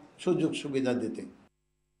বিভিন্নভাবে সুযোগ সুবিধা দিতে।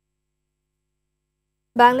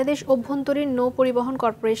 বাংলাদেশ অভ্যন্তরীণ নৌ পরিবহন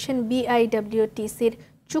কর্পোরেশন BIWTCর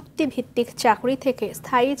চুক্তিভিত্তিক চাকরি থেকে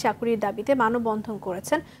স্থায়ী চাকরির দাবিতে মানববন্ধন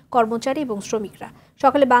করেছেন কর্মচারী এবং শ্রমিকরা।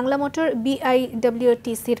 সকালে বাংলা মোটর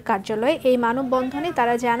BIWTCর কার্যালয়ে এই মানববন্ধনে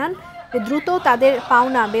তারা জানান, দ্রুত তাদের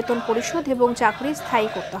পাওনা বেতন পরিশোধ এবং চাকরি স্থায়ী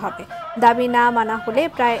করতে হবে। দাবি না মানা হলে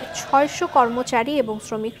প্রায় 600 কর্মচারী এবং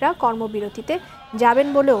শ্রমিকরা কর্মবিরতিতে যাবেন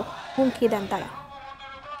বলেও হুমকি দেন তারা।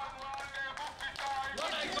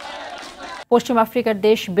 পশ্চিম আফ্রিকার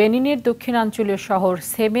দেশ বেনিনের দক্ষিণাঞ্চলীয় শহর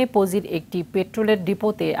সেমে পজির একটি পেট্রোলের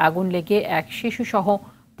ডিপোতে আগুন লেগে এক শিশুসহ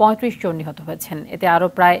 35 জন নিহত হয়েছেন। এতে আরও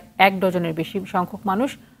প্রায় 1 ডজনের বেশি সংখ্যক মানুষ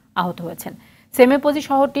আহত হয়েছেন। সেমে পজি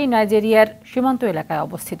শহরটি নাইজেরিয়ার সীমান্ত এলাকায়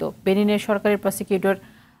অবস্থিত। বেনিনের সরকারি প্রসিকিউটর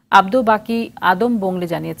আব্দু বাকি আদম বংলে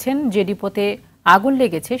জানিয়েছেন, যে ডিপোতে আগুন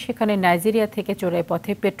লেগেছে সেখানে নাইজেরিয়া থেকে চোরাই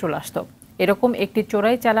পথে পেট্রোল আসত। এরকম একটি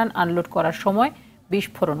চোরাই চালান আনলোড করার সময়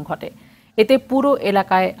বিস্ফোরণ ঘটে। এতে পুরো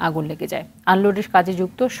এলাকায় আগুন লেগে যায়। আনলোডের কাজে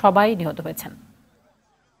যুক্ত সবাই নিহত হয়েছেন।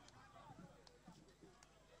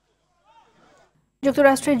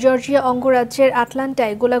 যুক্তরাষ্ট্রের জর্জিয়া অঙ্গরাজ্যের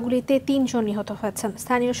আটলান্টায় গোলাগুলিতে ৩ জন নিহত হয়েছেন।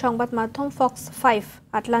 স্থানীয় সংবাদ মাধ্যম ফক্স 5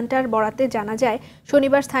 আটলান্টার বরাতে জানা যায়,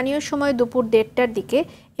 শনিবার স্থানীয় সময় দুপুর 1:30টার দিকে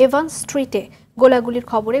এভান্স স্ট্রিটে গোলাগুলির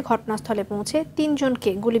খবরে ঘটনাস্থলে পৌঁছে 3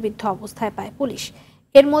 জনকে গুলিবিদ্ধ অবস্থায় পায় পুলিশ।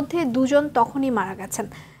 এর মধ্যে 2 জন তখনই মারা গেছেন।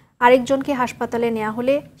 আরেকজনকে হাসপাতালে নেওয়া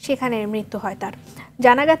হলে সেখানে মৃত্যু হয় তার।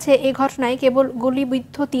 জানা গেছে, এই ঘটনায় কেবল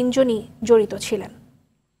গুলিবিদ্ধ 3 জনই জড়িত ছিলেন।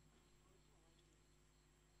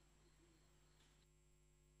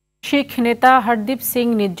 শিখ নেতা হরদীপ সিং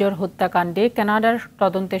নিজ্জর হত্যাকাণ্ডে কানাডার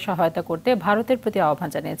তদন্তে সহায়তা করতে ভারতের প্রতি আহ্বান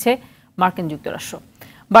জানিয়েছে মার্কিন যুক্তরাষ্ট্র।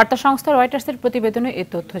 বার্তা সংস্থা রয়টার্সের প্রতিবেদনে এ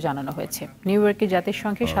তথ্য জানানো হয়েছে। নিউ ইয়র্কে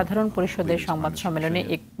জাতিসংঘের সাধারণ পরিষদের সংবাদ সম্মেলনে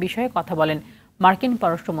এক বিষয়ে কথা বলেন মার্কিন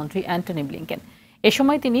পররাষ্ট্রমন্ত্রী অ্যান্টনি ব্লিংকেন। এ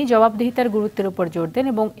সময় তিনি জবাবদিহিতার গুরুত্বের উপর জোর দেন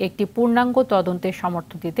এবং একটি পূর্ণাঙ্গ তদন্তের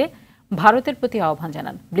সমর্থন দিতে ভারতের প্রতি আহ্বান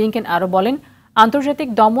জানান। ব্লিংকেন আরও বলেন, আন্তর্জাতিক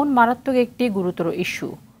দমন মারাত্মক একটি গুরুতর ইস্যু।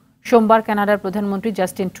 সোমবার কানাডার প্রধানমন্ত্রী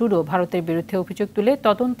জাস্টিন ট্রুডো ভারতের বিরুদ্ধে অভিযোগ তুলে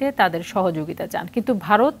তদন্তে তাদের সহযোগিতা চান, কিন্তু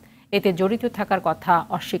ভারত এতে জড়িত থাকার কথা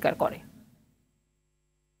অস্বীকার করে।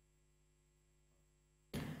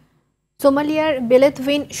 সোমালিয়ার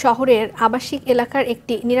বেলেতভিন শহরের আবাসিক এলাকার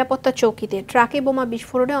একটি নিরাপত্তা চৌকিতে ট্রাকে বোমা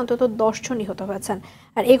বিস্ফোরণে অন্তত 10 জন নিহত হয়েছেন,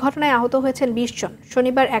 আর এই ঘটনায় আহত হয়েছেন 20 জন।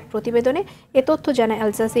 শনিবার এক প্রতিবেদনে এ তথ্য জানায়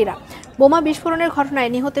আল জাজিরা। বোমা বিস্ফোরণের ঘটনায়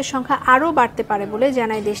নিহতের সংখ্যা আরও বাড়তে পারে বলে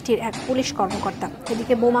জানায় দেশটির এক পুলিশ কর্মকর্তা।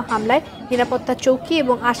 এদিকে বোমা হামলায় নিরাপত্তা চৌকি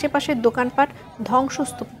এবং আশেপাশের দোকানপাট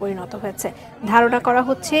ধ্বংসস্তূপে পরিণত হয়েছে। ধারণা করা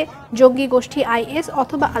হচ্ছে জঙ্গি গোষ্ঠী আইএস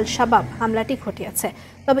অথবা আল শাবাব হামলাটি ঘটিয়েছে।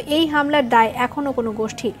 তবে এই হামলার দায় এখনও কোনো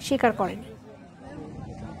গোষ্ঠী স্বীকার করেনি।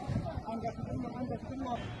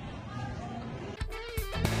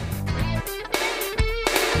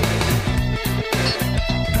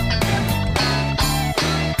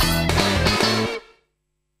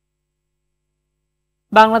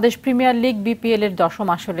 বাংলাদেশ প্রিমিয়ার লিগ বিপিএল এর 10ম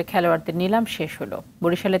আসরে খেলোয়াড়দের নিলাম শেষ হলো।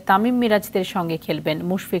 বরিশালের তামিম মিরাজদের সঙ্গে খেলবেন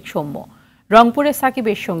মুশফিক সৌম্য, রংপুরে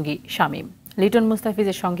সাকিবের সঙ্গী শামীম, লিটন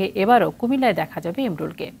মুস্তাফিজের সঙ্গে এবারও কুমিল্লায় দেখা যাবে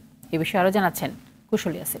ইমরুলকে। এ বিষয়ে আরও জানাচ্ছেন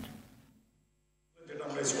কুশল ইয়াসির।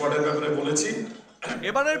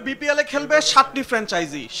 এবারের বিপিএলে খেলবে 7টি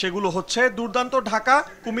ফ্র্যাঞ্চাইজি। সেগুলো হচ্ছে দুর্দান্ত Dhaka,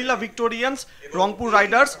 Comilla Victorians, Rangpur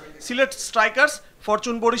Riders, Sylhet strikers,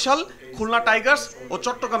 Fortune Barishal, Khulna Tigers ও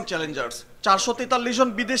চট্টগ্রাম চ্যালেঞ্জার্স। 443 জন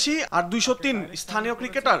বিদেশি আর 203 স্থানীয়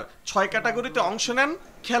ক্রিকেটার 6 ক্যাটাগরিতে অংশ নেন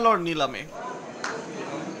খেলোয়াড় নিলামে।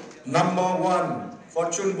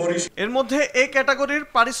 এর মধ্যে এ ক্যাটাগরির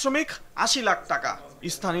পারিশ্রমিক 80 লাখ টাকা।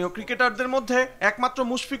 স্থানীয় ক্রিকেটারদের মধ্যে একমাত্র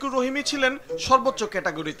মুশফিকুর রহিমই ছিলেন সর্বোচ্চ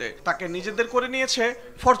ক্যাটাগরিতে। তাকে নিজেদের করে নিয়েছে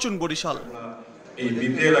Fortune Barishal.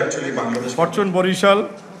 Fortune Barishal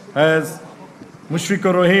has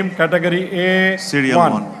Mushfiqur Rahim category A serial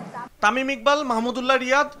 1। Tamim Iqbal, Mahmudullah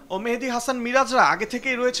Riyad ও মেহেদি হাসান মিরাজরা আগে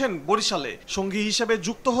থেকেই রয়েছেন বরিশালে। সঙ্গী হিসেবে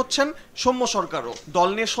যুক্ত হচ্ছেন সৌম্য সরকারও। দল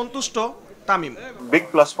নিয়ে সন্তুষ্ট তামিম। বিগ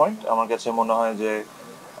প্লাস পয়েন্ট আমার কাছে মনে হয় যে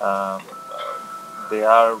দে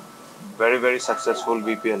are very very successful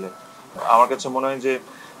BPL এ। আমার কাছে মনে হয় যে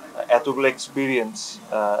এতগুলো এক্সপিরিয়েন্স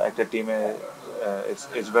একটা টিমে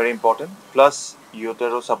it's very important. Plus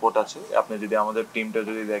ইউথেরও support আছে। আপনি যদি আমাদের টিমটা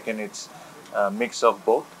যদি দেখেন, it's mix of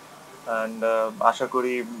both. And আশা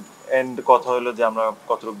করি এন্ড কথা হলো যে আমরা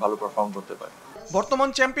কতটুকু ভালো পারফর্ম করতে পারি। বর্তমান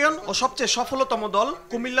চ্যাম্পিয়ন ও সবচেয়ে সফলতম দল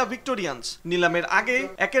কুমিল্লা ভিক্টোরিয়ান্স নিলামের আগে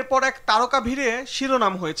একের পর এক তারকা ভিড়ে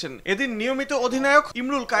শিরোনাম হয়েছেন। এদিন নিয়মিত অধিনায়ক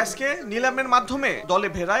ইমরুল কায়েসকে নিলামের মাধ্যমে দলে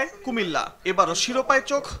ভেড়ায় কুমিল্লা। এবারও শিরোপায়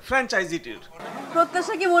চোখ ফ্র্যাঞ্চাইজিটির।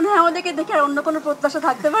 প্রত্যাশা কি মনে হয় আমাদেরকে দেখে আর অন্য কোনো প্রত্যাশা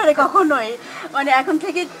থাকতে পারে? কখনোই। মানে এখন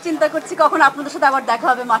থেকে চিন্তা করছি কখন আপনাদের সাথে আবার দেখা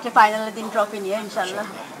হবে মাঠে ফাইনালের দিন ট্রফি নিয়ে ইনশাআল্লাহ।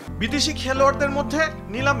 বিদেশি খেলোয়াড়দের মধ্যে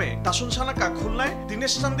নিলামে তাসুন সানাকা খুলনায়,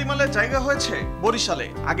 দীনেশ চান্দিমালের জায়গা হয়েছে বরিশালে।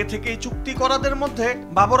 আগে থেকেই চুক্তি করাদের মধ্যে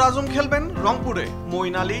বাবর আজম খেলবেন রংপুরে,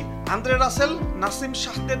 মঈন আলী, আন্দ্রে রাসেল, নাসিম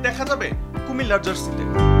শাহদের দেখা যাবে কুমিল্লার জার্সিতে।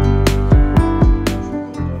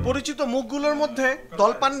 পরিচিত মুখগুলোর মধ্যে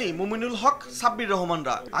দল পাননি মুমিনুল হক, সাব্বির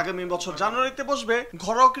রহমানরা। আগামী বছর জানুয়ারিতে বসবে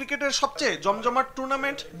ঘরোয়া ক্রিকেটের সবচেয়ে জমজমাট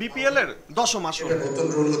টুর্নামেন্ট বিপিএল এর 10ম আসর। নতুন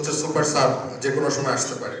রুল হচ্ছে সুপার সাব, যে কোনো সময়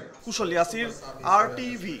আসতে পারে। কুশল ইয়াসির,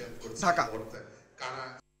 আরটিভি, ঢাকা।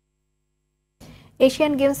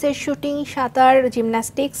 এশিয়ান গেমসের শুটিং, সাঁতার,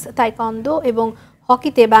 জিমন্যাস্টিক্স, তাইকোয়ান্ডো এবং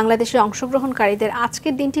হকিতে বাংলাদেশের অংশগ্রহণকারীদের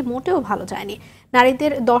আজকের দিনটি মোটেও ভালো যায়নি।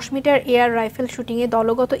 নারীদের 10 মিটার এয়ার রাইফেল শুটিংয়ে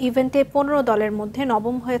দলগত ইভেন্টে 15 দলের মধ্যে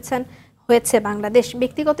নবম হয়েছে বাংলাদেশ।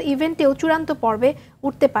 ব্যক্তিগত ইভেন্টেও চূড়ান্ত পর্বে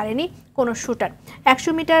উঠতে পারেনি কোনো শুটার।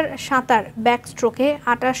 100 মিটার সাঁতার ব্যাক স্ট্রোকে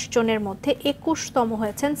 28 জনের মধ্যে 21তম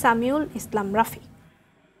হয়েছেন সামিউল ইসলাম রাফি।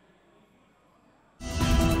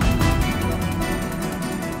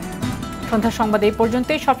 সন্ধ্যার সংবাদ এই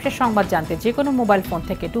পর্যন্তই। সবশেষ সংবাদ জানতে যে কোনো মোবাইল ফোন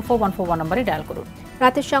থেকে 24141 নম্বরে ডায়াল করুন।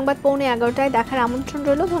 রাতের সংবাদ 11:15টায় দেখার আমন্ত্রণ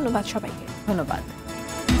রইল। ধন্যবাদ সবাইকে। ধন্যবাদ।